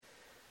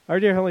Our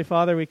dear Heavenly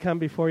Father, we come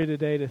before you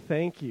today to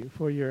thank you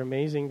for your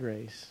amazing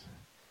grace,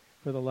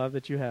 for the love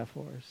that you have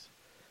for us,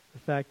 the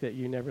fact that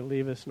you never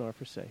leave us nor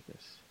forsake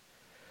us.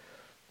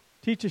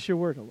 Teach us your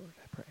word, O Lord,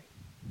 I pray.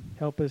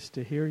 Help us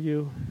to hear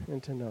you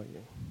and to know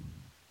you.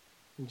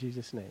 In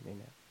Jesus' name,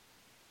 amen.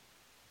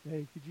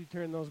 Hey, could you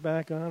turn those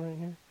back on right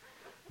here?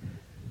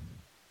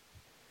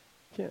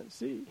 Can't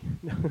see.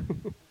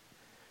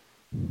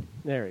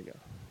 There we go.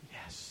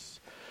 Yes.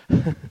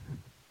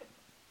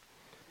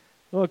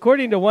 Well,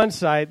 according to one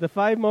site, the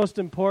 5 most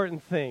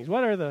important things.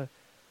 What are the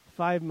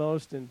 5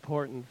 most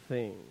important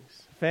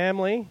things?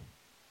 Family,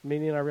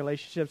 meaning our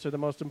relationships are the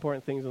most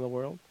important things in the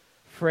world.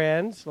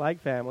 Friends, like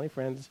family.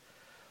 Friends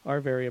are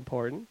very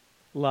important.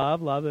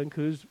 Love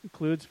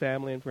includes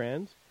family and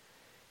friends.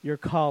 Your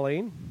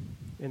calling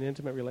in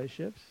intimate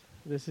relationships.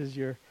 This is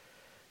your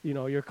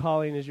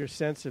calling is your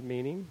sense of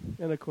meaning.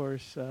 And, of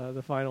course,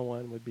 the final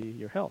one would be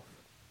your health.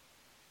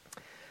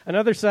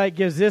 Another site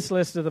gives this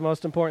list of the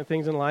most important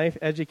things in life.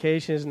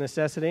 Education is a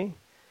necessity.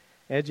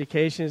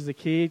 Education is the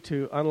key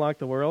to unlock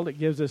the world. It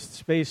gives us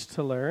space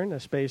to learn,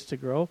 a space to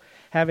grow.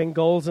 Having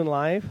goals in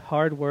life,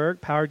 hard work,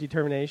 power,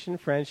 determination,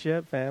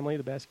 friendship, family,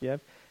 the best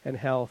gift, and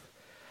health,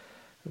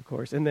 of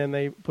course. And then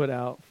they put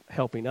out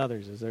helping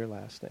others as their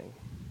last thing.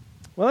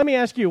 Well, let me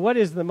ask you, what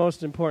is the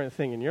most important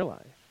thing in your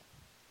life?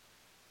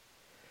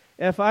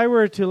 If you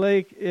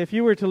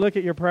were to look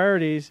at your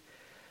priorities,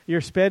 your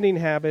spending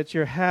habits,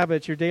 your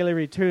daily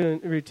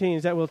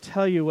routines, that will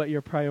tell you what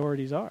your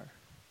priorities are.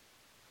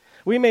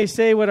 We may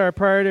say what our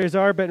priorities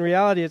are, but in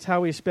reality, it's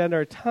how we spend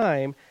our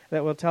time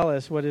that will tell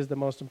us what is the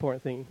most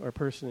important thing or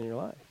person in your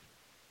life.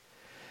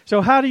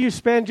 So how do you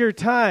spend your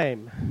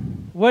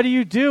time? What do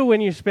you do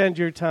when you spend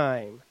your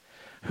time?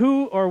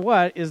 Who or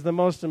what is the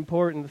most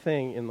important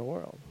thing in the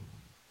world?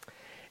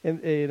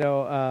 And,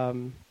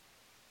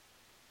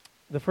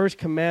 the first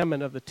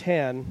commandment of the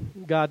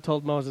 10, God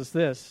told Moses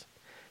this: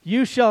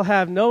 "You shall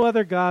have no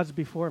other gods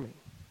before me."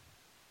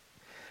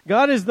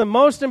 God is the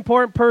most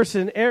important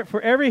person for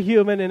every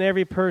human and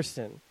every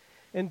person.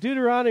 In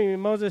Deuteronomy,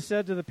 Moses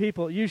said to the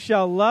people, "You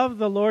shall love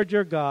the Lord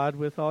your God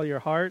with all your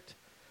heart,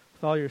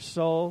 with all your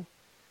soul,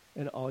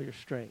 and all your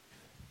strength."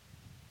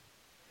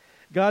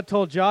 God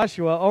told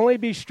Joshua, "Only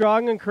be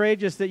strong and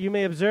courageous, that you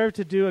may observe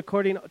to do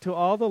according to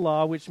all the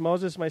law which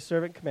Moses my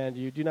servant commanded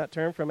you. Do not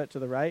turn from it to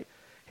the right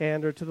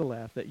hand or to the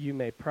left, that you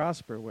may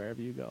prosper wherever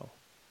you go."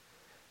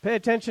 Pay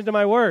attention to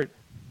my word.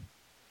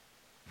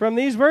 From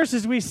these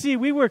verses we see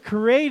we were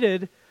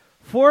created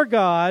for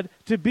God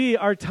to be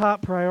our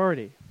top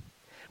priority.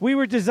 We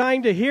were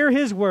designed to hear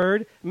his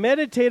word,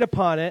 meditate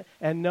upon it,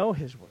 and know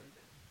his word.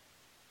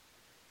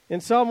 In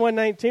Psalm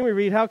 119 we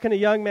read, "How can a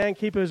young man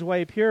keep his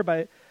way pure?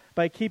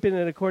 By keeping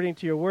it according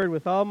to your word.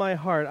 With all my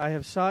heart I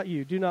have sought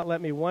you. Do not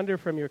let me wander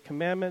from your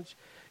commandments.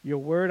 Your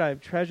word I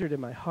have treasured in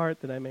my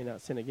heart, that I may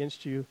not sin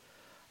against you.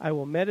 I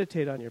will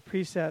meditate on your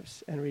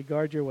precepts and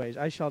regard your ways.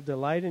 I shall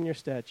delight in your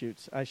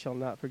statutes. I shall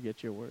not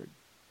forget your word."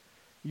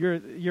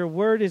 Your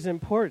word is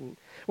important.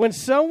 When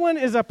someone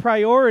is a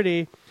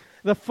priority,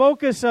 the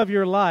focus of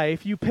your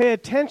life, you pay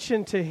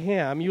attention to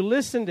him, you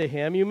listen to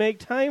him, you make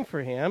time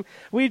for him.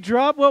 We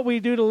drop what we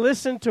do to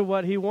listen to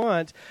what he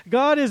wants.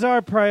 God is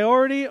our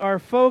priority, our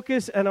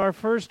focus, and our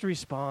first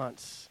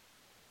response.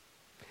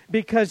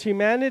 Because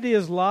humanity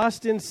is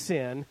lost in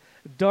sin,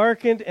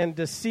 darkened and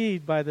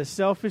deceived by the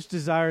selfish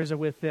desires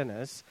within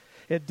us,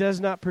 it does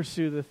not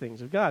pursue the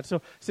things of God.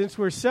 So since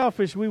we're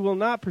selfish, we will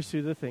not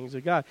pursue the things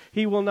of God.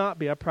 He will not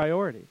be a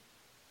priority.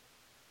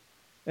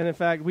 And in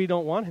fact, we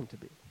don't want him to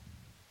be.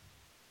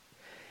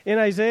 In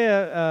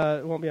Isaiah,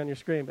 it won't be on your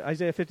screen, but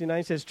Isaiah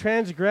 59 says,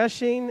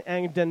 "Transgressing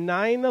and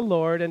denying the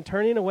Lord and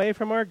turning away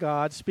from our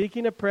God,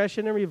 speaking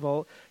oppression and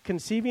revolt,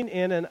 conceiving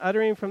in and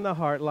uttering from the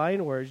heart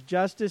lying words,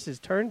 justice is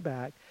turned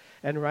back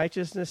and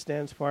righteousness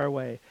stands far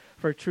away.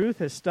 For truth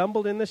has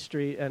stumbled in the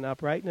street and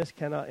uprightness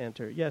cannot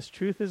enter." Yes,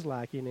 truth is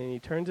lacking and he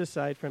turns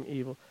aside from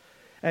evil.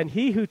 And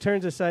he who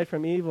turns aside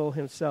from evil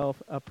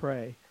himself a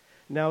prey.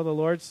 Now the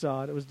Lord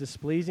saw it was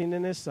displeasing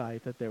in his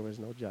sight that there was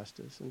no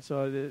justice. And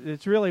so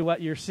it's really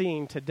what you're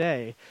seeing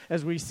today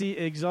as we see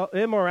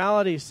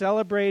immorality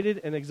celebrated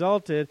and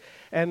exalted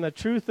and the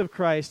truth of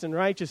Christ and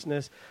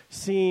righteousness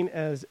seen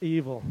as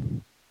evil.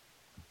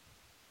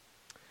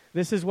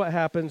 This is what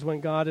happens when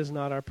God is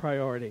not our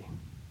priority,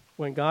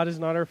 when God is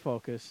not our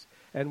focus,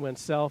 and when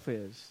self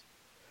is.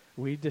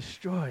 We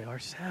destroy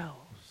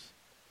ourselves.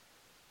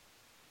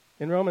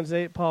 In Romans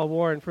 8, Paul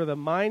warned, "For the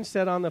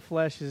mindset on the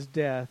flesh is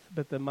death,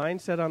 but the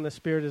mindset on the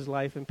spirit is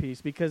life and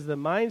peace." Because the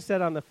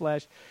mindset on the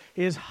flesh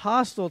is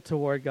hostile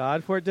toward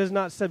God, for it does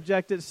not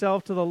subject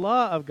itself to the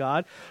law of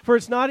God, for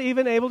it's not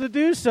even able to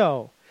do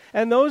so.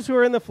 And those who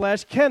are in the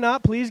flesh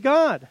cannot please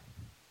God.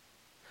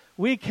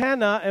 We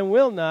cannot and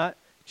will not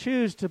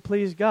choose to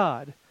please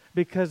God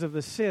because of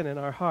the sin in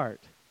our heart.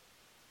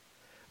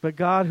 But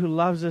God, who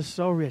loves us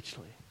so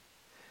richly,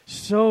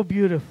 so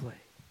beautifully,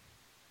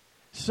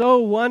 so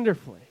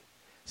wonderfully,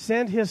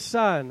 sent his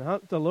Son,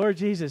 the Lord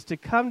Jesus, to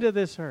come to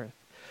this earth,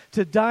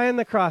 to die on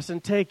the cross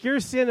and take your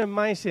sin and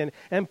my sin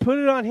and put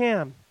it on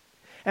him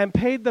and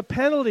paid the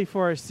penalty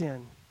for our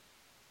sin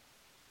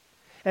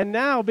And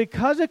now,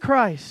 because of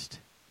Christ,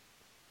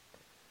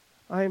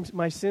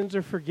 my sins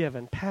are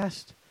forgiven,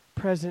 past,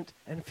 present,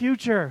 and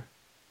future.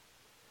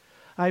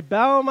 I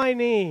bow my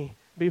knee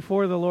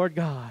before the Lord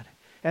God,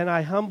 and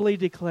I humbly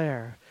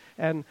declare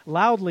and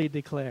loudly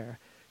declare,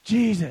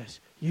 Jesus,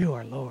 you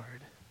are Lord.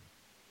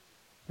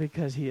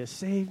 Because he has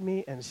saved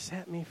me and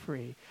set me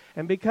free.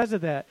 And because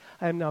of that,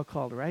 I am now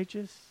called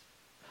righteous.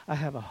 I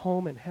have a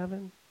home in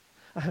heaven.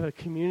 I have a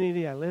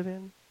community I live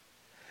in.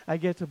 I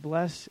get to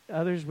bless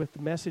others with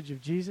the message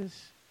of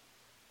Jesus.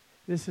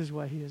 This is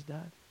what he has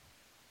done.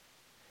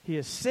 He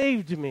has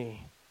saved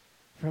me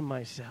from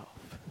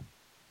myself.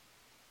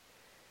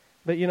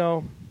 But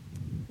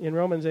in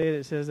Romans 8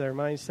 it says that our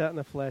mind set in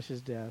the flesh is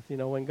death.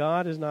 When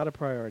God is not a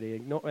priority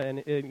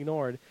and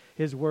ignored,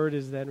 his word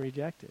is then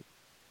rejected.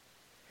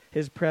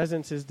 His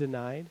presence is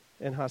denied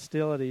and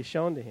hostility is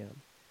shown to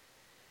him.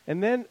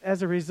 And then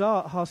as a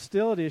result,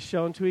 hostility is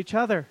shown to each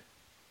other.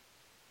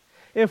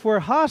 If we're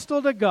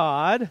hostile to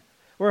God,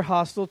 we're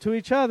hostile to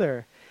each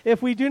other.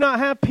 If we do not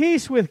have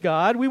peace with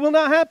God, we will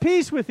not have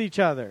peace with each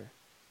other.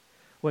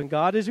 When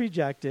God is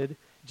rejected,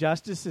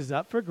 justice is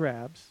up for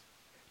grabs.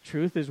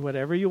 Truth is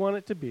whatever you want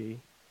it to be.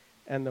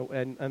 And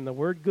the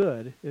word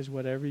good is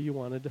whatever you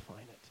want to define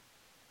it.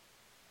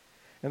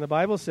 And the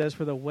Bible says,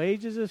 for the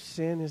wages of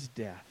sin is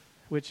death,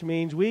 which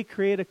means we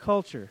create a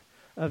culture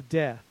of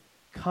death,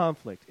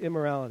 conflict,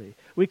 immorality.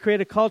 We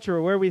create a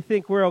culture where we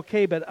think we're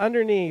okay, but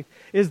underneath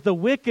is the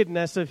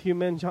wickedness of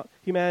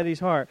humanity's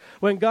heart.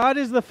 When God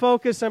is the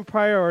focus and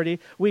priority,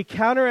 we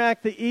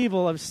counteract the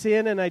evil of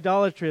sin and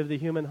idolatry of the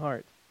human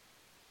heart.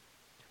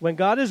 When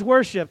God is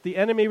worshipped, the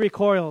enemy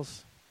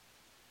recoils.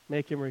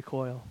 Make him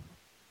recoil.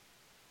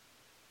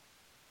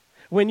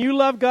 When you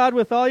love God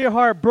with all your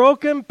heart,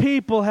 broken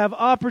people have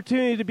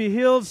opportunity to be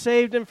healed,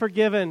 saved, and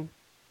forgiven.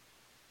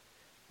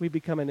 We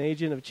become an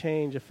agent of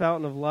change, a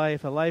fountain of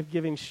life, a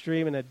life-giving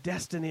stream, and a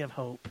destiny of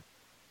hope.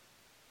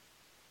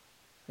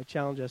 I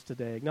challenge us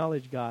today.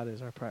 Acknowledge God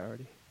as our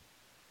priority.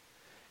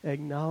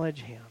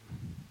 Acknowledge him.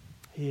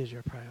 He is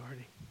your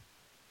priority.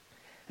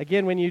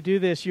 Again, when you do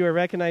this, you are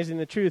recognizing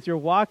the truth. You're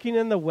walking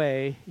in the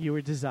way you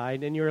were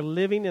designed, and you're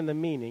living in the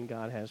meaning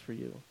God has for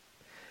you.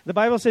 The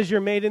Bible says you're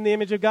made in the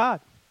image of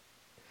God.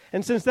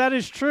 And since that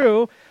is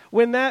true,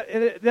 wouldn't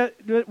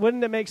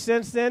it make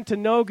sense then to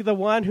know the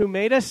one who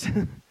made us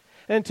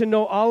and to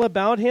know all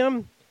about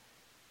him?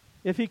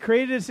 If he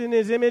created us in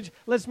his image,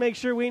 let's make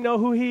sure we know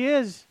who he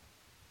is.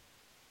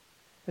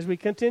 As we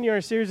continue our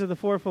series of the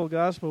fourfold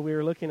gospel, we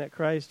were looking at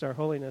Christ, our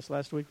holiness.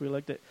 Last week we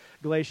looked at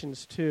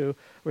Galatians 2,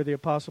 where the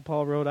Apostle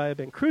Paul wrote, I have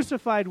been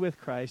crucified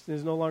with Christ, and it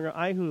is no longer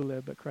I who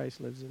live, but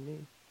Christ lives in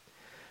me.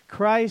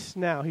 Christ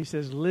now, he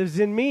says, lives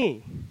in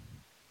me.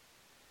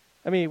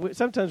 I mean,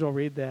 sometimes we'll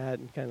read that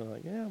and kind of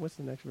like, yeah, what's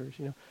the next verse?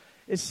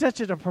 It's such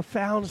a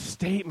profound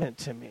statement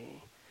to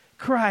me.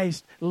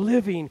 Christ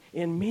living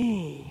in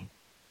me.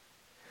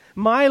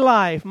 My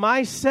life,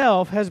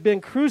 myself, has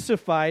been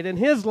crucified, and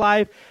his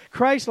life,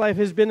 Christ's life,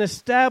 has been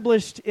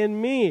established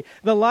in me.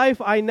 The life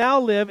I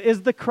now live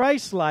is the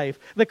Christ life.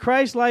 The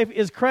Christ life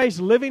is Christ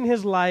living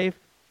his life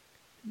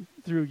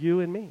through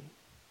you and me.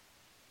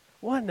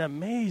 What an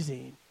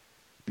amazing,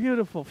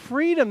 beautiful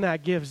freedom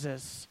that gives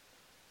us.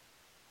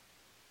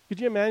 Could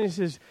you imagine? He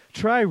says,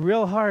 try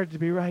real hard to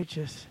be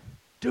righteous.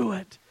 Do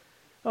it.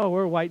 Oh,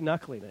 we're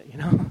white-knuckling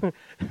it,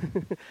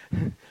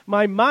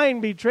 My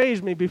mind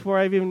betrays me before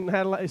I've even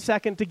had a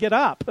second to get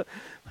up.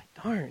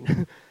 Like,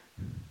 darn.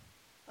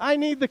 I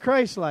need the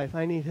Christ life.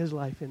 I need his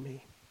life in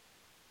me.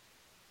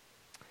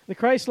 The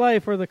Christ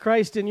life, or the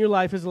Christ in your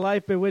life, is a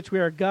life by which we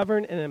are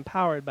governed and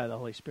empowered by the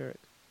Holy Spirit.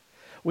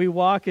 We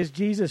walk as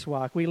Jesus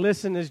walked. We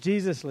listen as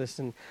Jesus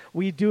listened.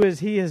 We do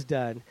as he has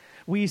done.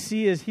 We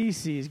see as he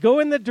sees. Go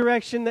in the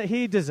direction that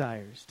he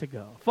desires to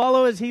go.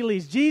 Follow as he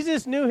leads.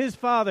 Jesus knew his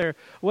Father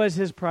was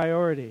his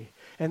priority,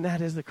 and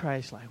that is the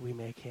Christ life. We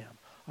make him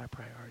our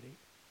priority.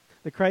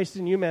 The Christ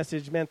in you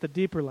message meant the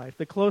deeper life.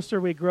 The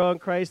closer we grow in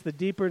Christ, the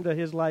deeper into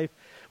his life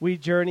we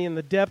journey, in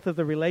the depth of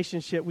the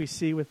relationship we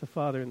see with the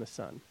Father and the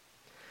Son.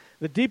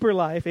 The deeper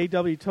life,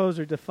 A.W.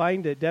 Tozer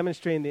defined it,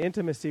 demonstrating the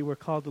intimacy we're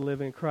called to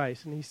live in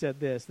Christ. And he said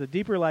this, the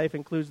deeper life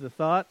includes the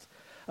thoughts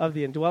of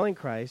the indwelling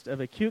Christ, of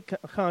acute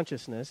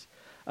consciousness,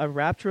 of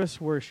rapturous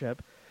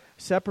worship,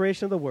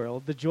 separation of the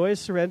world, the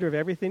joyous surrender of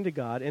everything to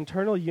God,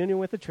 internal union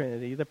with the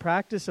Trinity, the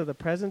practice of the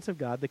presence of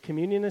God, the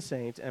communion of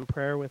saints, and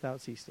prayer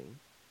without ceasing.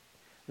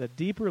 The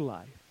deeper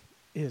life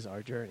is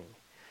our journey.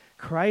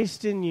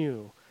 Christ in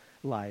you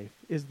life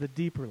is the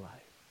deeper life.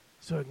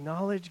 So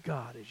acknowledge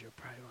God as your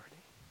priority.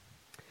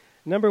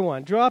 Number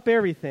one, drop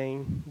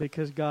everything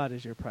because God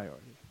is your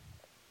priority.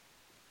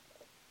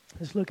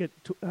 Let's look at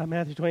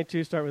Matthew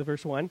 22, start with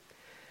verse 1.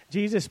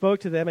 Jesus spoke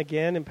to them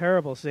again in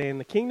parable, saying,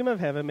 the kingdom of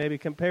heaven may be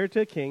compared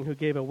to a king who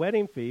gave a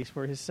wedding feast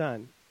for his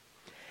son.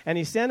 And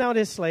he sent out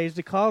his slaves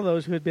to call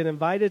those who had been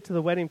invited to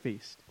the wedding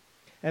feast,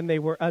 and they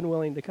were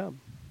unwilling to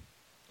come.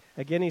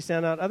 Again he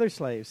sent out other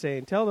slaves,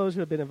 saying, tell those who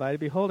have been invited,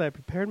 behold, I have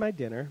prepared my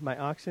dinner, my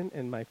oxen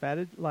and my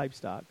fatted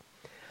livestock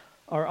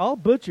are all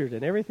butchered,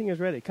 and everything is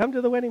ready. Come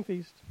to the wedding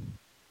feast.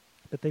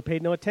 But they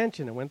paid no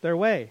attention and went their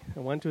way,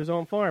 and one to his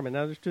own farm and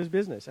others to his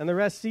business. And the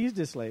rest seized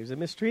his slaves and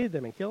mistreated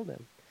them and killed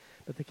them.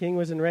 But the king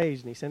was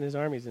enraged, and he sent his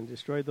armies and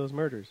destroyed those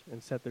murders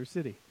and set their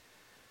city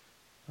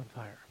on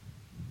fire.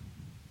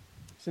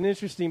 It's an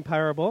interesting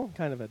parable,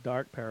 kind of a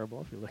dark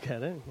parable if you look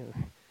at it.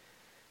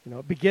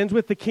 It begins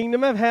with the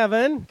kingdom of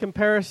heaven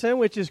comparison,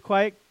 which is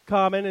quite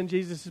common in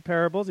Jesus'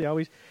 parables.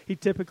 He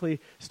typically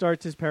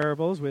starts his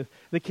parables with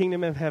the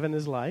kingdom of heaven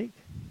is like.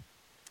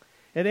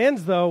 It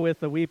ends, though, with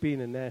the weeping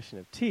and gnashing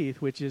of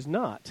teeth, which is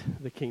not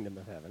the kingdom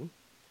of heaven.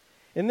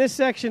 In this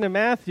section of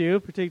Matthew,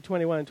 particularly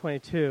 21 and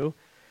 22,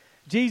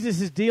 Jesus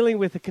is dealing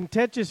with a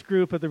contentious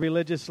group of the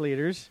religious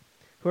leaders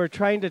who are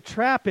trying to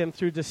trap him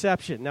through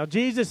deception. Now,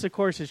 Jesus, of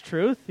course, is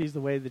truth. He's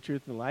the way, the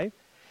truth, and life.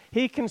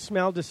 He can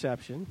smell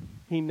deception.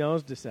 He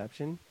knows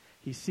deception.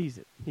 He sees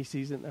it. He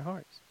sees it in their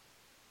hearts.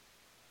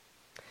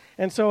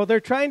 And so they're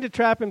trying to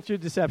trap him through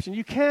deception.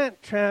 You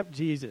can't trap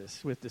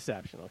Jesus with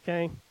deception,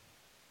 okay?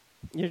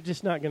 You're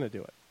just not going to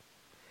do it.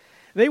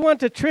 They want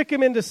to trick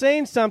him into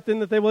saying something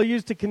that they will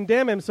use to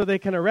condemn him so they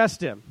can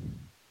arrest him.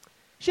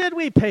 Should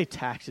we pay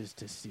taxes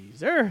to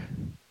Caesar?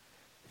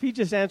 If he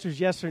just answers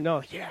yes or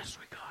no, yes,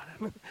 we got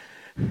him.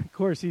 Of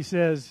course, he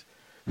says,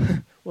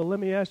 well,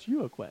 let me ask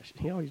you a question.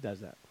 He always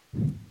does that.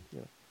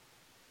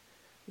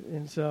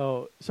 And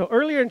so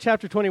earlier in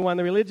chapter 21,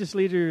 the religious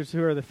leaders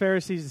who are the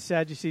Pharisees, the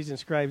Sadducees, and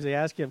scribes, they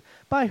ask him,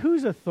 by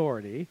whose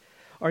authority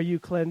are you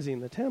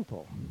cleansing the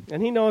temple?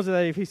 And he knows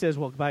that if he says,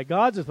 well, by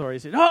God's authority, he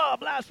says, oh,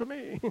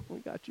 blasphemy, we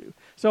got you.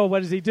 So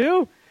what does he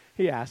do?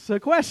 He asks a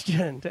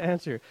question to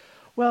answer.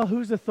 Well,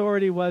 whose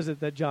authority was it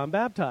that John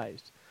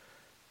baptized?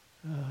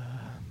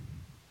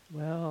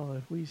 Well,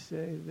 if we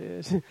say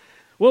this,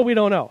 well, we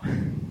don't know,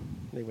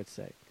 they would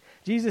say.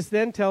 Jesus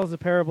then tells the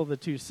parable of the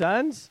two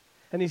sons,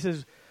 and he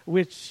says,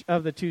 which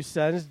of the two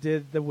sons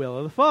did the will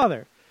of the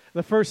father?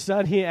 The first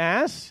son, he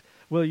asks,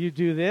 will you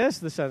do this?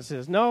 The son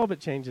says no, but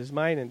changes his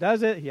mind and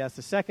does it. He asks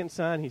the second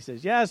son. He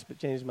says yes, but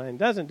changes his mind and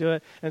doesn't do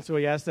it. And so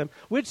he asks them,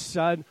 which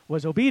son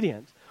was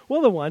obedient?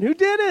 Well, the one who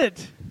did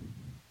it.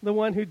 The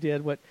one who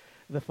did what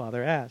the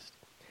father asked.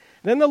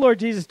 Then the Lord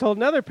Jesus told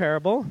another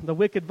parable, the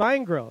wicked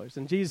vine growers.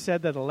 And Jesus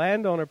said that a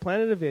landowner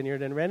planted a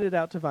vineyard and rented it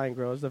out to vine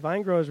growers. The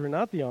vine growers were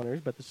not the owners,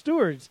 but the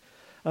stewards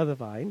of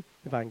the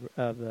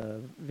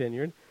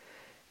vineyard.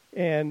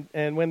 And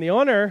when the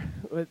owner,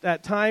 at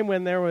that time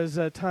when there was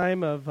a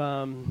time of,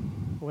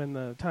 when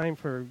the time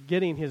for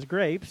getting his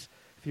grapes,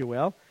 if you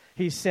will,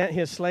 he sent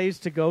his slaves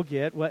to go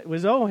get what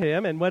was owed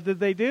him. And what did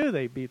they do?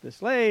 They beat the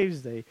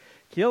slaves. They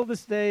killed the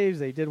slaves.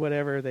 They did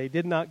whatever. They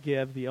did not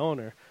give the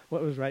owner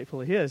what was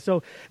rightfully his.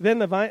 So then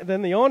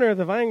the owner of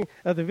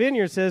the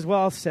vineyard says,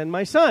 well, I'll send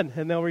my son,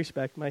 and they'll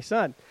respect my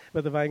son.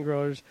 But the vine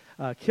growers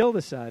kill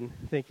the son,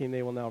 thinking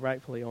they will now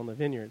rightfully own the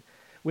vineyard,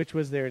 which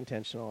was their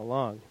intention all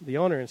along. The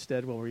owner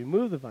instead will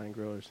remove the vine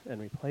growers and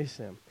replace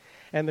them.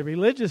 And the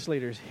religious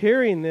leaders,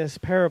 hearing this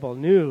parable,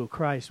 knew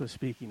Christ was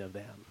speaking of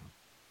them.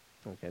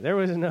 Okay, there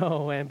was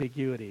no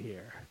ambiguity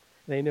here.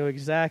 They knew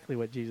exactly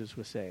what Jesus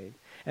was saying.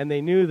 And they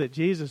knew that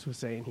Jesus was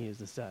saying he is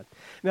the Son.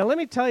 Now, let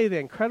me tell you the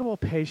incredible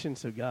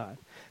patience of God.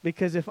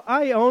 Because if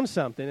I own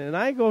something and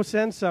I go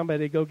send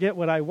somebody to go get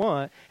what I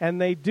want,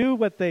 and they do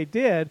what they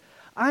did,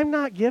 I'm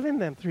not giving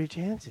them 3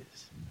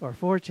 chances or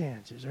 4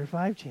 chances or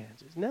 5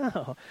 chances.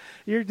 No.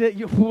 You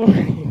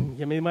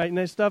give me my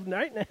nice stuff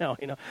right now,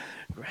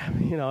 grab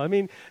me, I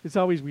mean, it's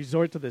always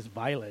resort to this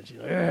violence,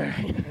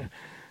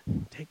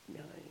 take me,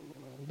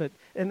 But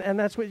and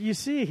that's what you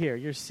see here.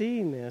 You're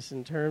seeing this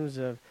in terms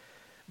of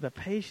the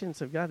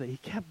patience of God, that he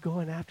kept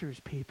going after his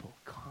people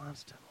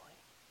constantly.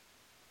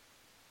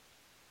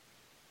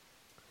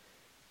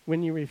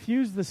 When you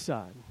refuse the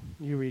Son,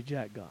 you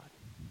reject God.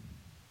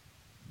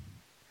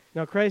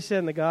 Now, Christ said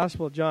in the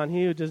Gospel of John,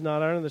 he who does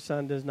not honor the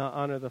Son does not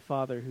honor the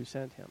Father who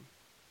sent him.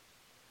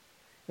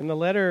 In the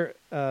letter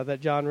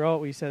that John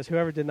wrote, he says,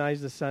 whoever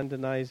denies the Son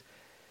does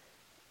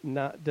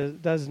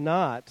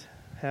not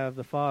have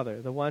the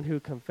Father. The one who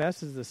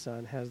confesses the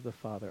Son has the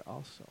Father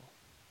also.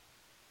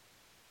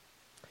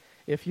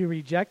 If you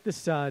reject the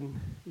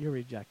Son, you're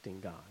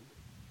rejecting God.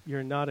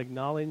 You're not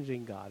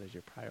acknowledging God as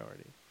your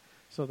priority.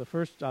 So the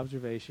first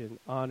observation,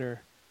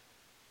 honor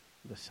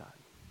the Son.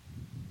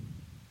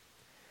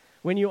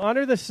 When you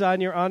honor the Son,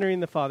 you're honoring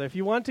the Father. If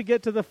you want to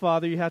get to the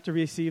Father, you have to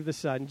receive the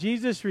Son.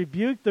 Jesus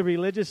rebuked the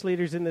religious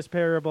leaders in this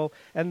parable,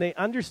 and they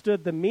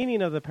understood the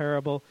meaning of the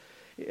parable,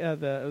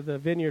 the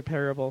vineyard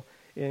parable,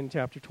 in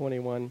chapter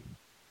 21.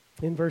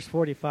 In verse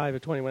 45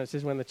 of 21, it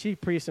says, when the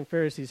chief priests and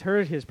Pharisees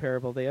heard his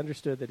parable, they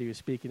understood that he was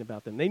speaking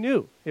about them. They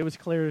knew. It was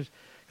clear as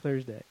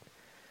day.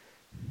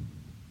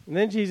 And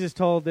then Jesus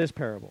told this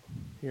parable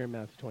here in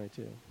Matthew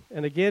 22.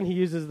 And again, he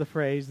uses the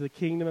phrase, the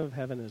kingdom of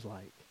heaven is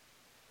like.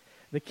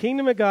 The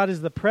kingdom of God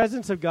is the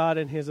presence of God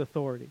and his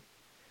authority.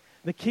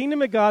 The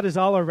kingdom of God is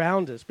all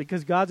around us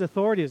because God's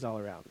authority is all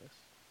around us.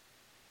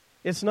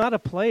 It's not a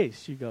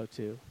place you go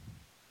to.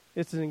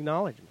 It's an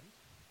acknowledgement.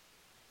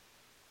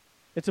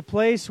 It's a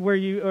place where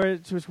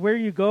it's where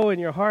you go in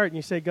your heart and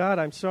you say, God,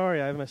 I'm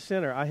sorry, I'm a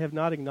sinner. I have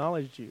not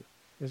acknowledged you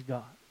as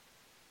God.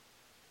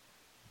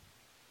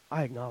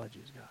 I acknowledge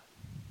you as God.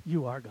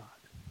 You are God.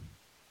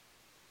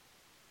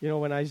 You know,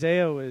 when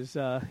Isaiah was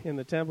in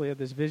the temple, he had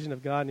this vision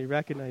of God, and he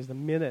recognized the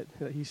minute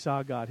that he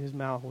saw God, his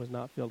mouth was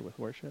not filled with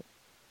worship.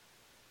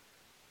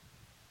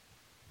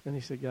 And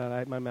he said,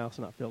 God, my mouth's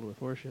not filled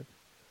with worship.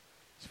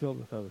 It's filled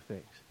with other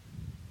things.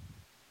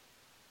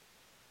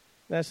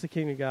 That's the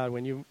kingdom of God.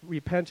 When you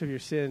repent of your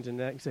sins and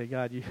then say,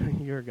 God,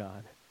 you're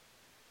God.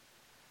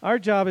 Our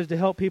job is to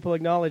help people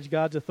acknowledge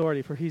God's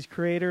authority, for he's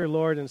creator,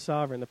 Lord, and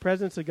sovereign. The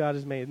presence of God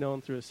is made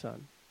known through his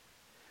Son.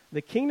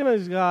 The kingdom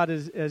of God,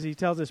 as he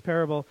tells this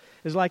parable,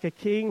 is like a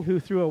king who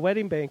threw a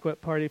wedding banquet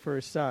party for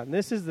his son.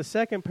 This is the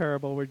second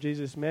parable where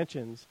Jesus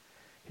mentions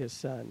his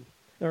son,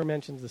 or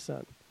mentions the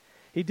son.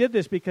 He did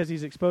this because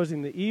he's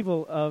exposing the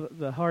evil of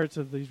the hearts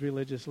of these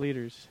religious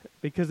leaders,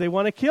 because they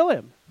want to kill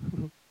him.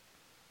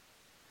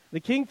 The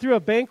king threw a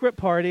banquet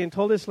party and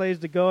told his slaves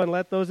to go and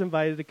let those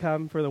invited to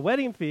come for the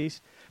wedding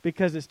feast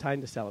because it's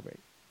time to celebrate.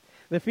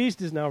 The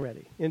feast is now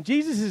ready. In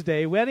Jesus'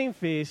 day, wedding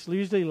feasts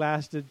usually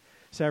lasted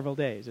several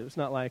days. It was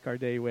not like our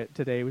day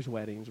today was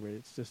weddings where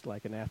it's just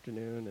like an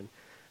afternoon and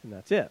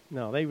that's it.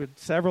 No, they would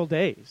several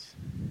days,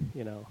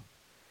 you know.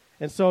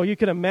 And so you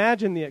can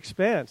imagine the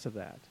expense of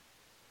that.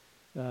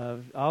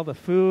 All the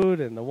food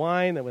and the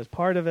wine that was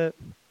part of it.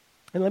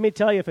 And let me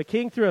tell you, if a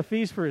king threw a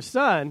feast for his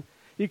son,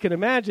 you can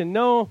imagine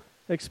no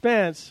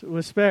expense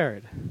was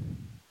spared.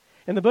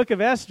 In the book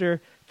of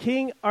Esther,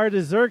 King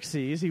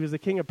Artaxerxes, he was the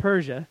king of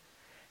Persia,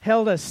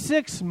 held a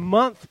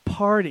 6-month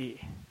party.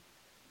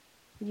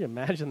 Can you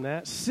imagine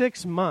that?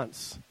 6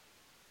 months.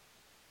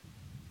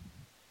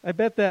 I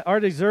bet that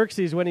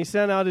Artaxerxes, when he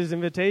sent out his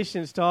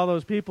invitations to all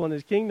those people in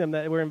his kingdom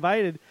that were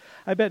invited,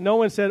 I bet no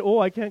one said, oh,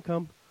 I can't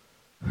come.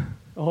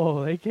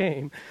 Oh, they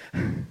came.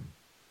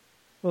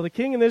 Well, the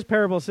king in this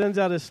parable sends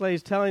out his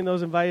slaves telling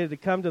those invited to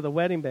come to the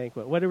wedding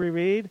banquet. What do we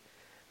read?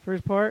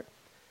 First part.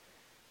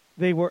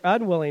 They were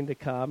unwilling to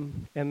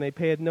come, and they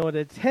paid no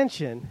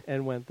attention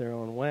and went their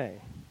own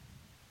way.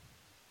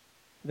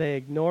 They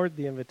ignored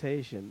the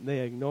invitation. They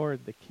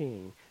ignored the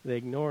king. They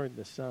ignored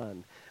the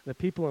son. The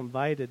people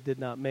invited did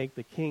not make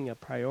the king a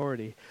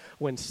priority.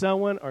 When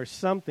someone or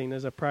something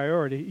is a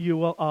priority, you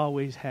will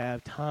always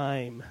have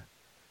time.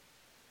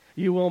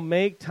 You will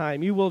make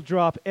time. You will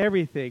drop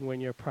everything when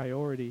your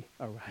priority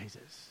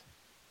arises.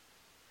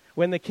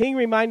 When the king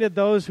reminded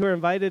those who were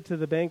invited to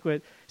the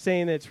banquet,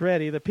 saying it's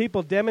ready, the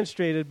people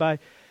demonstrated by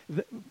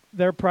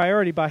their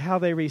priority by how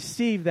they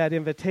received that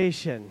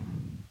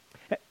invitation.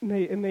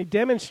 And they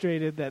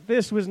demonstrated that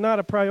this was not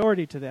a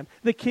priority to them.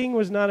 The king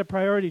was not a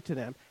priority to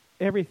them.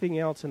 Everything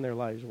else in their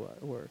lives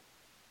were.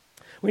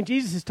 When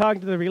Jesus is talking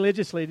to the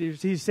religious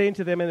leaders, he's saying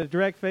to them in a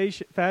direct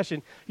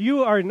fashion,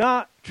 you are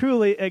not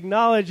truly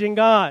acknowledging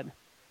God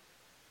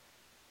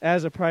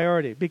as a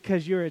priority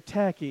because you're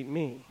attacking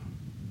me.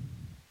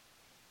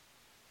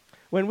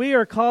 When we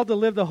are called to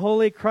live the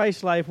holy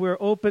Christ life, we're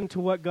open to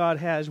what God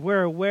has.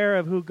 We're aware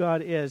of who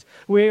God is.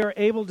 We are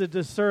able to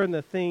discern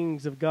the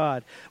things of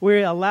God.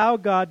 We allow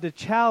God to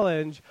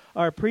challenge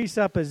our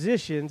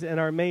presuppositions and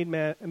our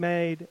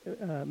man-made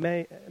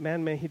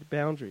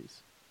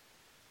boundaries.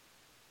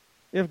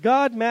 If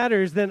God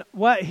matters, then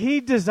what he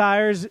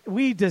desires,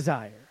 we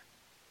desire.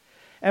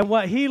 And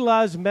what he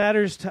loves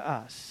matters to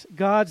us.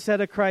 God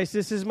said of Christ,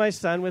 this is my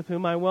son with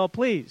whom I'm well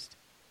pleased.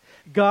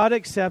 God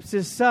accepts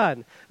his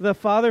son. The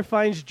Father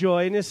finds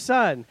joy in his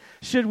son.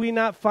 Should we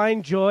not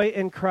find joy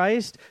in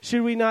Christ?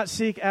 Should we not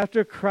seek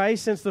after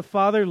Christ since the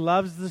Father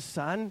loves the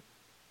Son?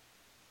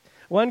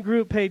 One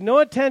group paid no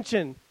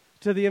attention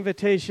to the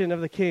invitation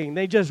of the king.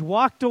 They just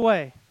walked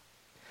away.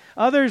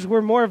 Others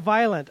were more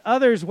violent.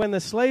 Others, when the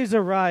slaves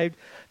arrived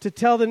to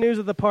tell the news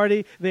of the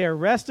party, they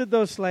arrested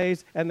those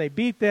slaves and they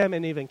beat them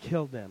and even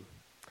killed them.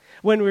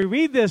 When we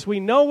read this, we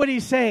know what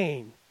he's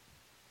saying.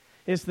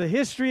 It's the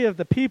history of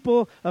the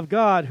people of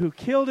God who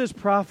killed his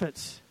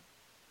prophets.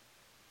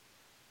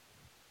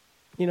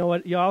 You know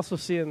what you also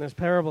see in this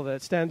parable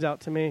that stands out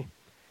to me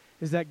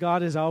is that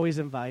God is always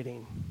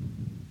inviting.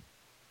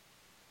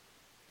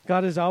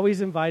 God is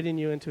always inviting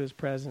you into his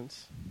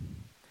presence.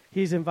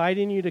 He's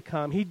inviting you to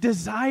come. He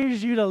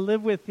desires you to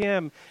live with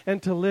him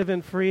and to live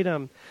in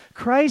freedom.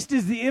 Christ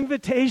is the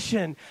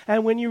invitation.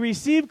 And when you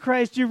receive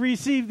Christ, you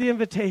receive the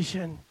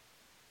invitation.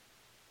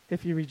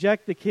 If you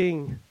reject the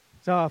king's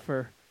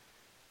offer,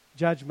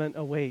 judgment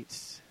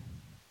awaits.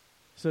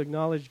 So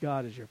acknowledge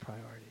God as your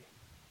priority.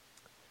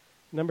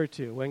 Number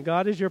 2, when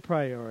God is your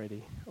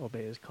priority,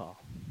 obey his call.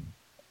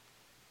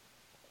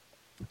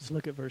 Let's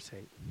look at verse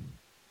 8.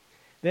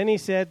 Then he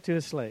said to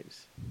his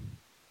slaves,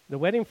 the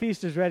wedding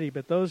feast is ready,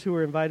 but those who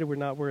were invited were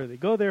not worthy.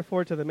 Go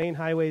therefore to the main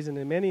highways, and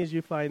as many as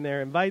you find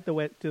there, invite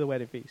to the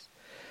wedding feast.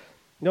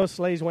 No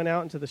slaves went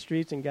out into the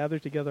streets and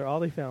gathered together all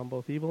they found,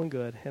 both evil and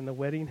good, and the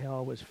wedding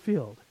hall was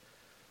filled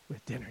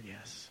with dinner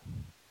guests.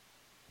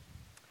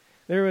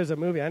 There was a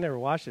movie, I never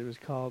watched it. It was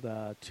called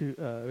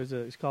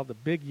it's called The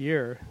Big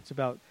Year. It's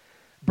about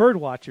bird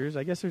watchers.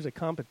 I guess there's a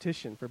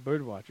competition for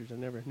bird watchers. I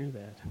never knew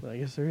that, but I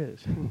guess there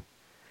is.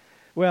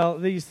 Well,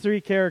 these 3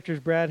 characters,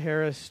 Brad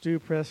Harris, Stu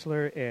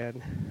Pressler,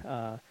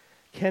 and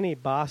Kenny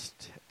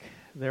Bostic,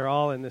 they're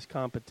all in this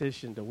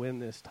competition to win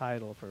this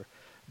title for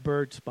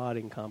bird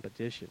spotting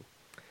competition.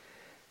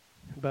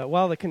 But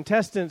while the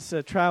contestants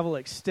travel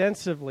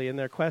extensively in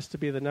their quest to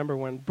be the number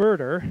one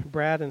birder,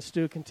 Brad and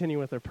Stu continue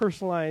with their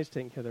personal lives,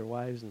 taking care of their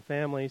wives and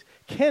families.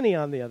 Kenny,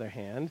 on the other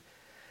hand,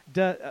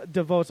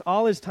 devotes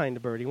all his time to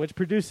birding, which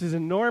produces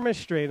enormous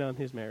strain on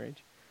his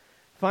marriage.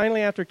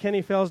 Finally, after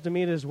Kenny fails to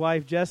meet his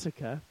wife,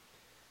 Jessica,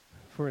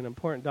 for an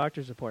important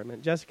doctor's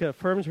appointment, Jessica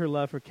affirms her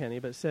love for Kenny,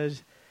 but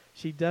says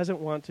she doesn't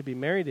want to be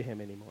married to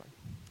him anymore.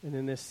 And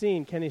in this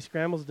scene, Kenny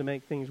scrambles to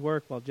make things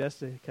work while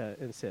Jessica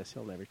insists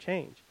he'll never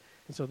change.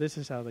 And so this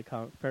is how the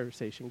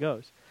conversation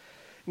goes.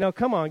 Now,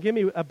 come on, give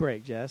me a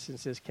break, Jess,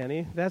 insists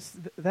Kenny. That's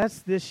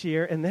this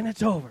year, and then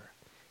it's over.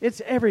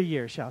 It's every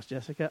year, shouts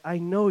Jessica. I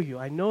know you.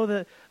 I know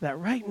that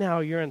right now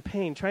you're in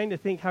pain, trying to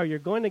think how you're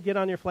going to get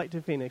on your flight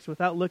to Phoenix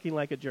without looking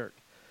like a jerk.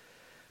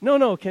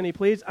 No, Kenny,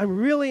 please. I'm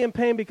really in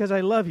pain because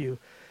I love you,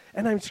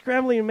 and I'm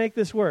scrambling to make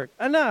this work.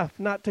 Enough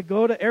not to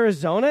go to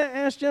Arizona,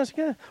 asked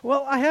Jessica.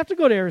 Well, I have to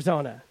go to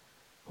Arizona.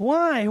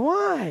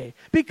 Why?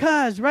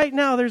 Because right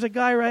now there's a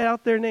guy right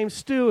out there named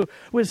Stu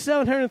with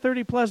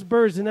 730 plus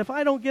birds, and if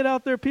I don't get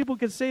out there, people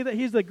could say that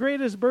he's the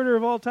greatest birder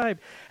of all time,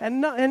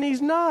 and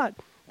he's not.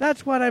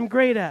 That's what I'm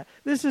great at.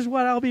 This is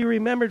what I'll be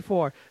remembered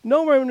for.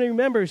 No one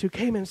remembers who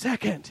came in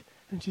second.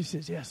 And she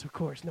says, yes, of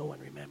course, no one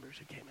remembers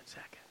who came in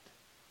second.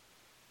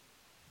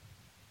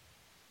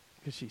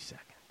 Because she's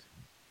second.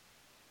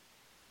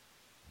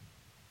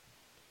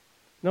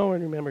 No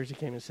one remembers who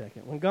came in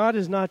second. When God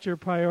is not your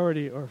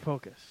priority or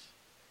focus,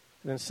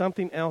 then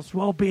something else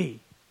will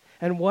be.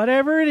 And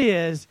whatever it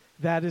is,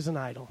 that is an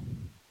idol.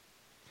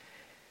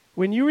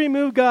 When you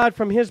remove God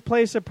from his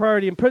place of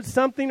priority and put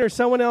something or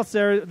someone else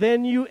there,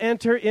 then you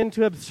enter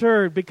into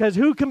absurd, because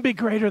who can be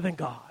greater than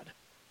God?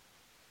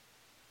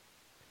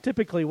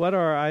 Typically, what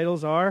our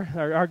idols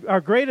are,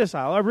 our greatest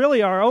idol, or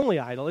really our only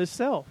idol, is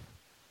self.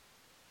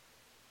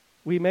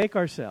 We make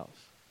ourselves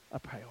a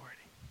priority.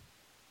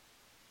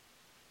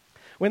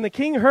 When the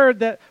king heard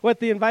that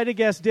what the invited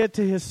guests did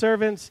to his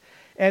servants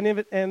and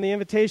the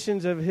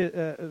invitations of his,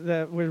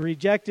 that were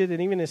rejected,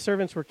 and even his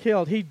servants were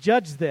killed, he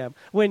judged them.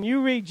 When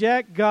you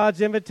reject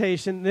God's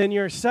invitation, then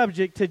you're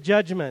subject to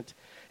judgment.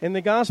 In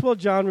the Gospel of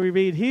John, we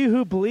read, he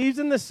who believes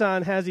in the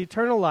Son has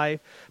eternal life,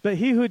 but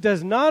he who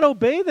does not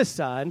obey the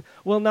Son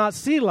will not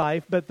see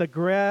life, but the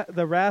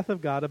wrath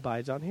of God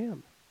abides on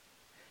him.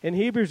 In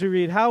Hebrews, we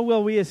read, how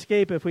will we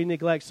escape if we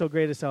neglect so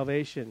great a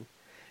salvation?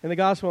 In the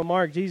Gospel of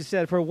Mark, Jesus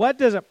said, for what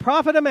does it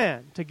profit a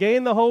man to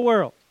gain the whole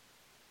world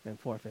and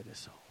forfeit his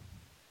soul?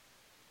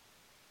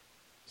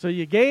 So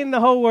you gained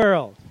the whole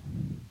world,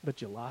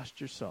 but you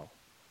lost your soul.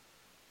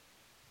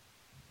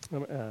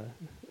 And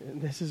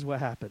this is what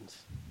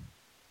happens.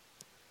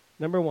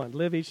 Number one,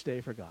 live each day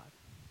for God.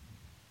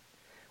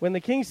 When the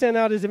king sent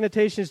out his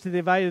invitations to the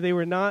invited, they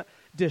were not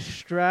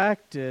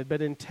distracted,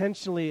 but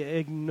intentionally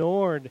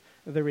ignored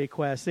the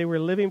request. They were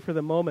living for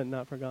the moment,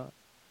 not for God.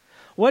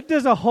 What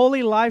does a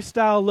holy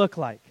lifestyle look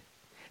like?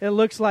 It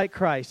looks like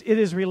Christ. It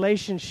is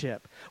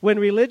relationship. When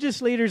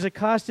religious leaders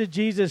accosted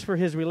Jesus for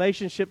his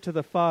relationship to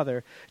the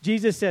Father,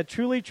 Jesus said,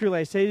 truly, truly,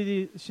 I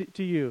say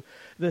to you,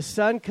 the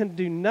Son can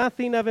do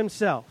nothing of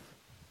himself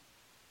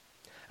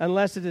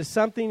unless it is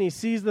something he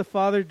sees the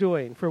Father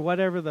doing. For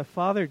whatever the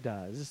Father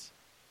does,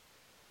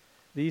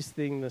 these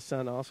things the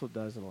Son also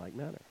does in like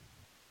manner.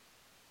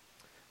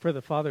 For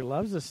the Father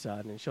loves the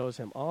Son and shows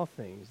him all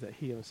things that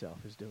he himself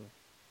is doing.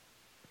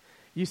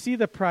 You see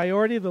the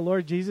priority the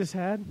Lord Jesus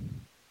had?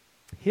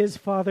 His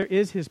Father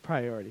is his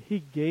priority.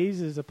 He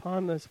gazes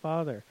upon this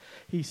Father.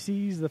 He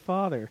sees the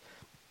Father.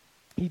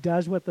 He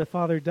does what the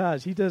Father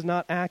does. He does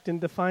not act in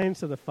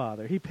defiance of the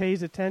Father. He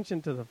pays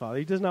attention to the Father.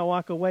 He does not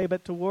walk away,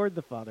 but toward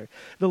the Father.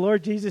 The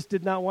Lord Jesus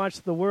did not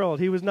watch the world.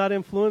 He was not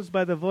influenced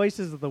by the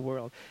voices of the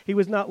world. He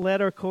was not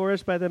led or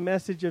coerced by the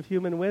message of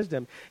human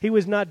wisdom. He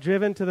was not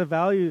driven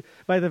to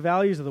by the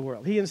values of the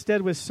world. He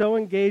instead was so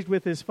engaged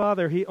with his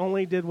Father, he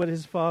only did what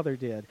his Father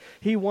did.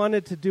 He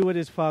wanted to do what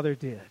his Father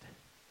did.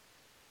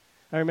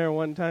 I remember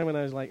one time when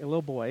I was like a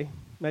little boy,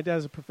 my dad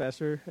was a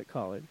professor at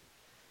college,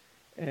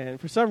 and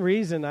for some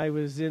reason I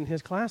was in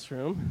his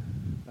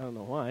classroom. I don't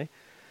know why,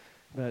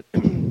 but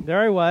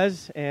there I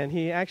was, and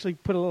he actually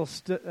put a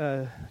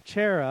little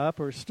chair up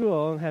or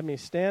stool and had me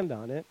stand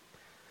on it,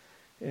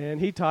 and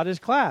he taught his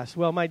class.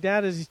 Well, my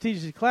dad, as he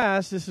teaches his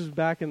class, this is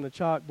back in the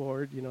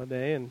chalkboard,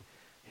 day, and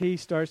he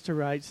starts to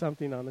write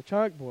something on the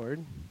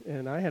chalkboard,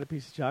 and I had a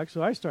piece of chalk,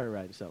 so I started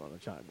writing something on the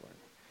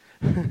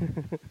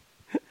chalkboard.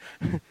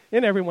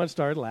 And everyone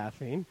started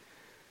laughing.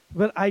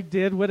 But I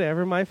did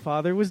whatever my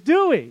Father was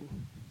doing.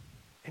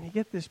 And you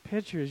get this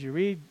picture as you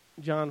read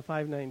John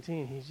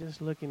 5:19. He's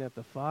just looking at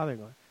the Father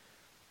going,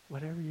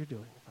 whatever you're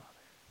doing, Father.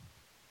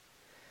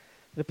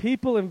 The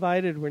people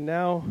invited were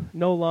now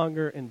no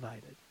longer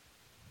invited.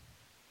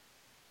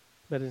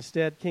 But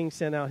instead, King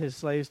sent out his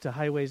slaves to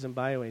highways and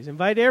byways.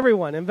 Invite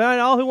everyone. Invite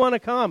all who want to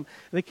come.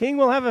 The king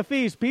will have a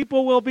feast.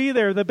 People will be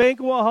there. The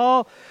banquet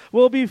hall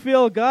will be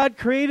filled. God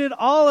created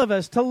all of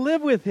us to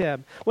live with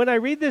him. When I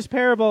read this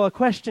parable, a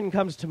question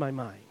comes to my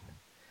mind.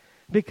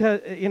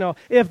 Because,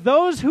 if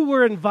those who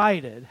were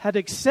invited had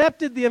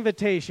accepted the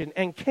invitation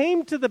and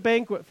came to the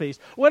banquet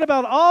feast, what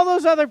about all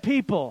those other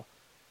people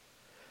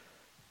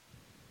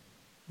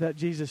that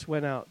Jesus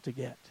went out to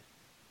get?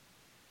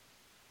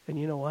 And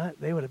you know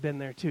what? They would have been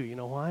there too. You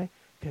know why?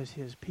 Because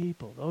his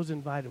people, those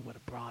invited, would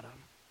have brought him.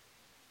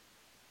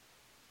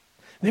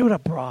 They would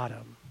have brought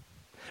him.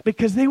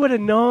 Because they would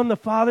have known the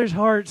Father's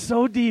heart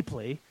so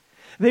deeply.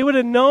 They would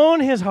have known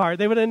his heart.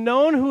 They would have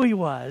known who he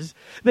was.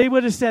 They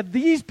would have said,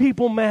 these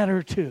people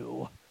matter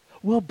too.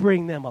 We'll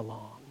bring them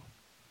along.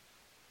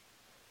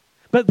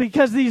 But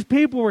because these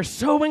people were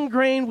so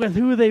ingrained with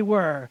who they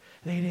were,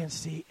 they didn't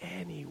see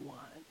anyone.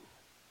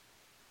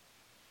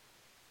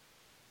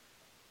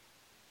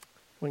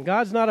 When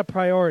God's not a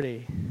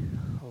priority,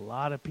 a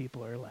lot of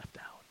people are left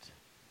out.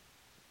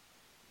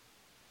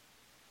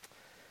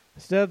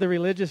 Instead, the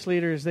religious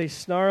leaders, they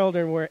snarled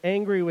and were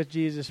angry with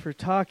Jesus for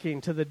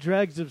talking to the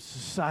dregs of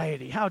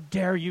society. How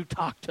dare you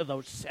talk to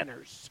those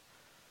sinners?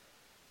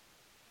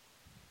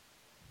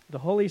 The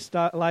holy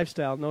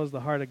lifestyle knows the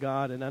heart of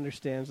God and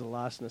understands the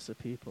lostness of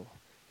people.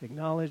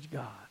 Acknowledge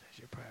God as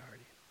your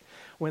priority.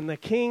 When the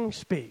king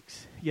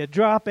speaks, you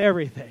drop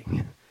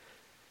everything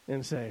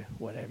and say,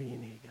 whatever you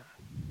need, God,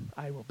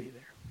 I will be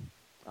there.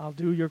 I'll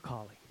do your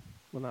calling.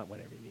 Well, not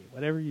whatever you need,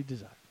 whatever you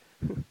desire.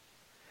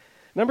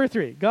 Number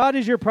 3, God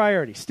is your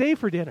priority. Stay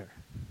for dinner.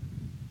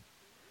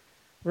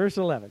 Verse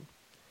 11.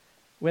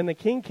 When the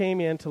king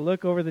came in to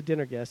look over the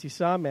dinner guests, he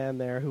saw a man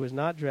there who was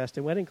not dressed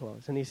in wedding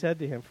clothes. And he said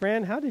to him,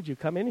 friend, how did you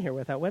come in here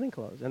without wedding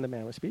clothes? And the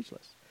man was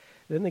speechless.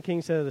 Then the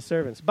king said to the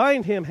servants,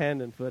 bind him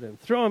hand and foot and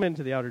throw him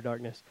into the outer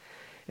darkness.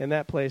 In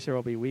that place there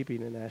will be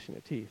weeping and gnashing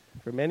of teeth.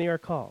 For many are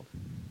called,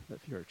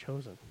 but few are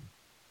chosen.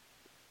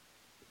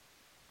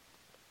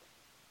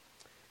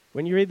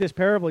 When you read this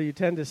parable, you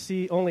tend to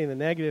see only the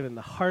negative and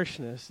the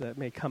harshness that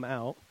may come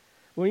out.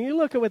 When you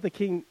look at what the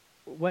king,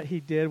 what he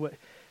did,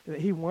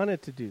 he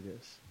wanted to do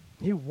this.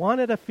 He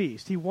wanted a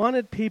feast. He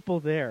wanted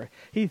people there.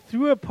 He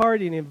threw a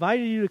party and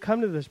invited you to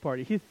come to this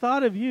party. He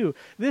thought of you.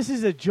 This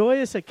is a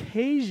joyous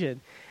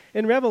occasion.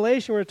 In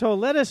Revelation, we're told,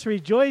 let us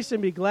rejoice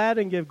and be glad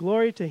and give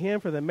glory to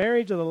him, for the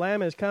marriage of the Lamb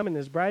has come and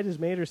his bride has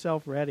made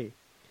herself ready.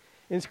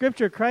 In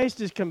Scripture,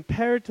 Christ is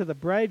compared to the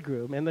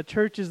bridegroom and the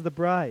church is the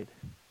bride.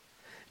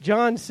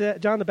 John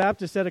the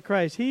Baptist said of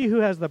Christ, he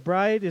who has the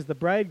bride is the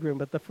bridegroom,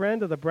 but the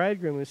friend of the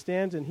bridegroom who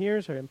stands and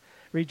hears him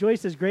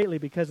rejoices greatly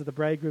because of the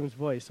bridegroom's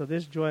voice. So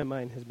this joy of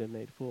mine has been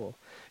made full.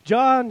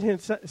 John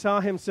saw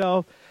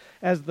himself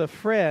as the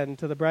friend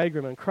to the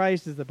bridegroom, and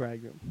Christ is the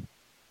bridegroom.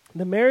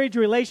 The marriage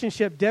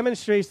relationship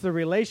demonstrates the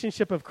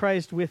relationship of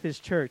Christ with his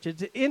church.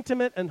 It's an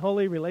intimate and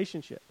holy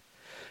relationship.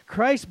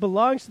 Christ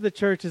belongs to the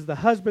church as the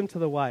husband to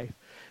the wife.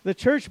 The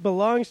church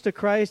belongs to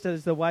Christ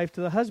as the wife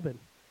to the husband.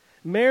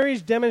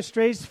 Marriage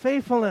demonstrates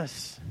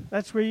faithfulness.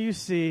 That's where you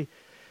see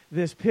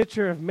this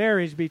picture of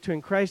marriage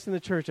between Christ and the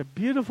church, a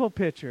beautiful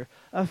picture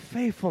of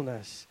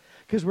faithfulness,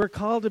 because we're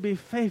called to be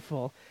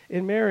faithful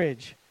in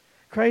marriage.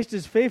 Christ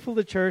is faithful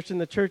to the church,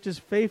 and the church is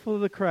faithful to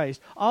the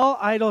Christ. All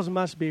idols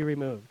must be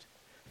removed.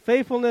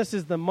 Faithfulness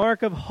is the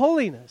mark of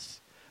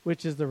holiness,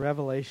 which is the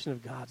revelation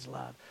of God's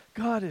love.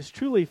 God is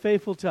truly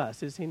faithful to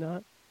us, is he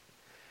not?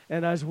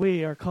 And as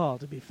we are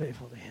called to be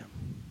faithful to him.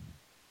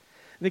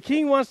 The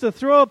king wants to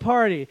throw a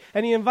party,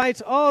 and he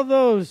invites all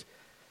those,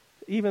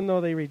 even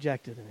though they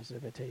rejected his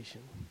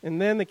invitation.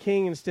 And then the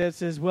king instead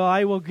says, well,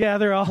 I will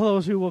gather all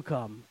those who will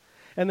come.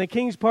 And the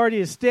king's party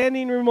is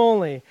standing room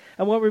only.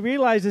 And what we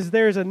realize is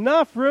there's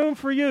enough room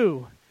for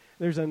you.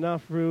 There's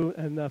enough room,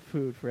 enough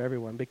food for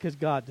everyone, because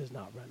God does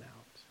not run out.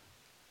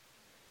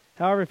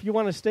 However, if you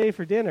want to stay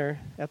for dinner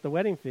at the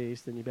wedding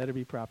feast, then you better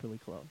be properly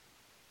clothed.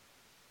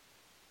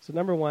 So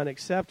number 1,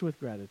 accept with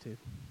gratitude.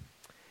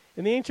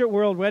 In the ancient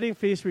world, wedding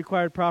feasts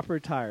required proper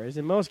attire. As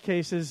in most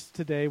cases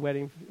today,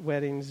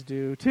 weddings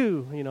do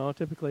too.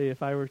 Typically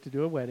if I were to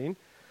do a wedding,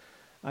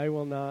 I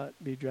will not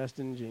be dressed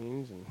in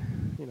jeans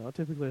and,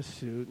 typically a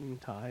suit and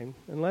tie,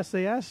 unless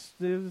they ask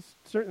a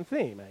certain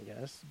theme, I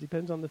guess.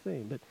 Depends on the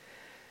theme. But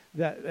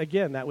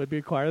that would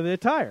require the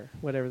attire,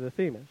 whatever the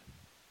theme is.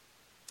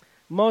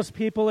 Most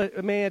people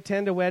may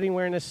attend a wedding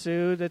wearing a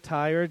suit, a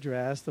tie, or a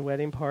dress. The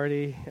wedding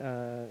party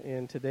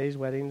in today's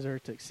weddings are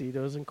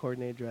tuxedos and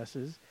coordinated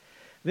dresses.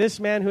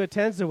 This man who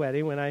attends the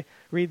wedding, when I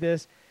read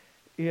this,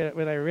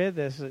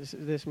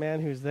 this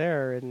man who's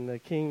there and the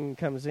king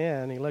comes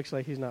in, he looks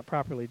like he's not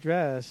properly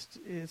dressed.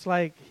 It's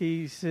like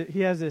he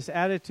has this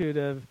attitude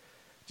of,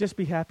 just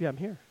be happy I'm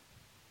here.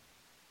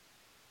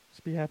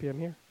 Just be happy I'm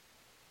here.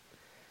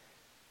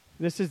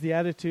 This is the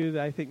attitude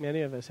that I think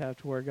many of us have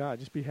toward God.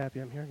 Just be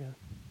happy I'm here, God.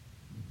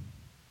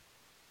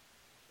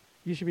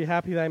 You should be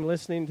happy that I'm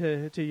listening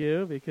to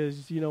you,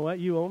 because you know what?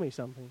 You owe me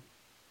something.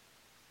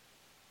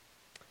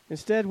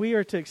 Instead, we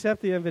are to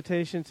accept the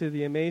invitation to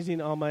the amazing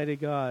Almighty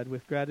God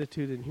with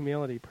gratitude and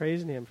humility,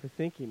 praising him for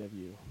thinking of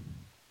you.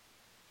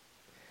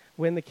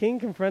 When the king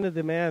confronted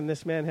the man,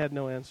 this man had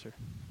no answer. It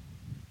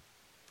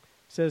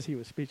says he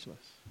was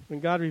speechless. When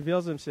God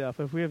reveals himself,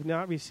 if we have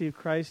not received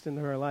Christ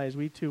into our lives,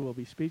 we too will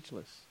be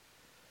speechless.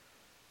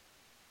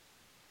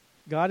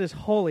 God is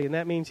holy, and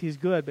that means he's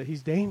good, but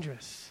he's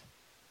dangerous.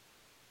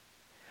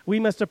 We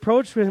must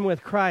approach him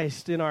with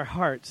Christ in our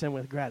hearts and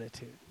with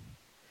gratitude.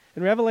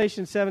 In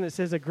Revelation 7, it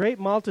says, a great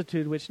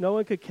multitude which no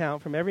one could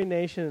count from every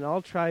nation and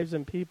all tribes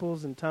and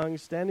peoples and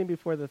tongues standing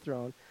before the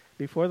throne,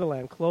 before the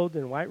Lamb, clothed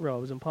in white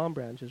robes and palm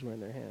branches were in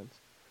their hands.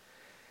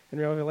 In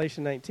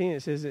Revelation 19,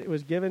 it says, it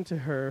was given to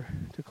her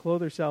to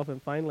clothe herself in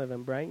fine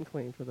linen, bright and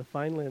clean, for the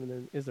fine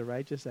linen is the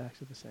righteous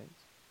acts of the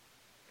saints.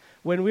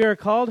 When we are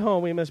called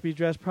home, we must be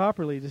dressed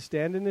properly to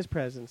stand in his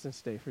presence and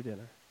stay for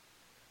dinner.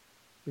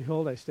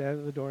 Behold, I stand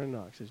at the door and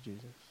knock, says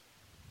Jesus.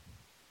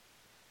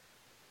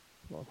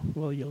 Well,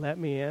 will you let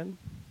me in?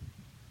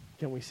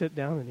 Can we sit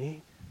down and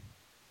eat?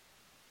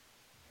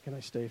 Can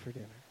I stay for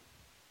dinner?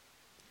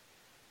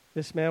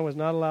 This man was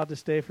not allowed to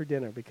stay for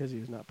dinner because he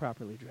was not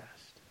properly dressed.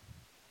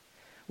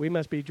 We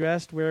must be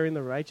dressed wearing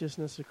the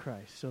righteousness of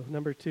Christ. So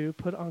number 2,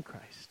 put on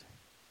Christ.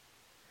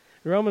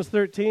 In Romans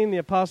 13, the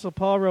Apostle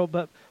Paul wrote,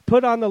 but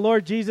put on the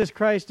Lord Jesus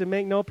Christ and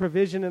make no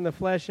provision in the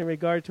flesh in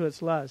regard to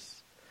its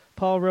lusts.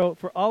 Paul wrote,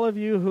 for all of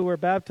you who were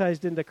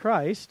baptized into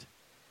Christ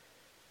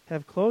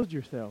have clothed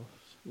yourselves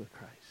with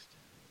Christ.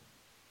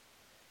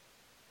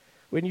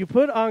 When you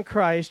put on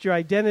Christ, your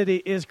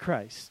identity is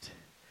Christ.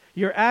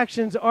 Your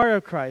actions are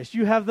of Christ.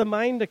 You have the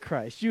mind of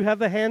Christ. You have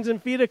the hands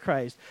and feet of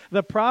Christ.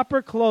 The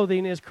proper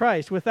clothing is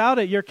Christ. Without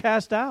it, you're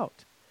cast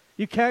out.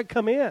 You can't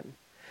come in.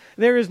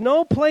 There is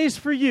no place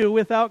for you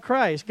without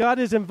Christ. God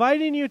is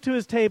inviting you to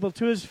his table,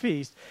 to his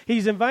feast.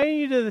 He's inviting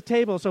you to the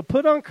table, so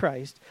put on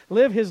Christ,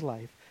 live his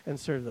life, and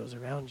serve those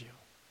around you.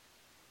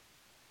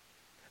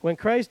 When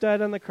Christ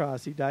died on the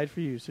cross, he died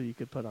for you so you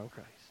could put on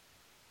Christ.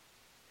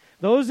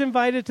 Those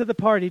invited to the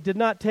party did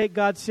not take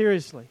God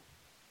seriously.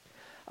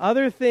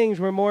 Other things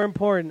were more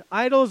important.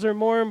 Idols are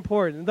more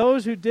important.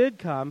 Those who did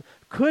come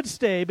could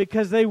stay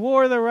because they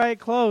wore the right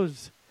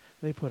clothes.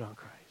 They put on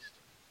Christ.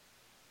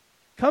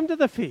 Come to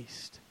the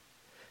feast.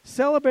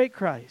 Celebrate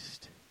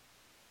Christ.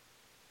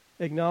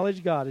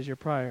 Acknowledge God as your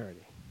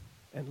priority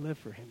and live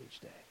for him each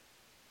day.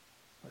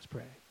 Let's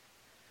pray.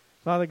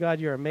 Father God,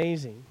 you're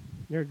amazing.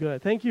 You're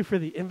good. Thank you for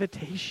the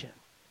invitation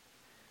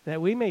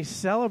that we may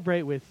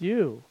celebrate with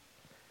you.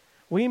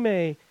 We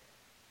may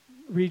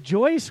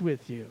rejoice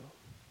with you.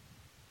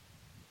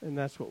 And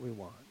that's what we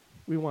want.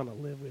 We want to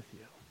live with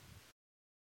you.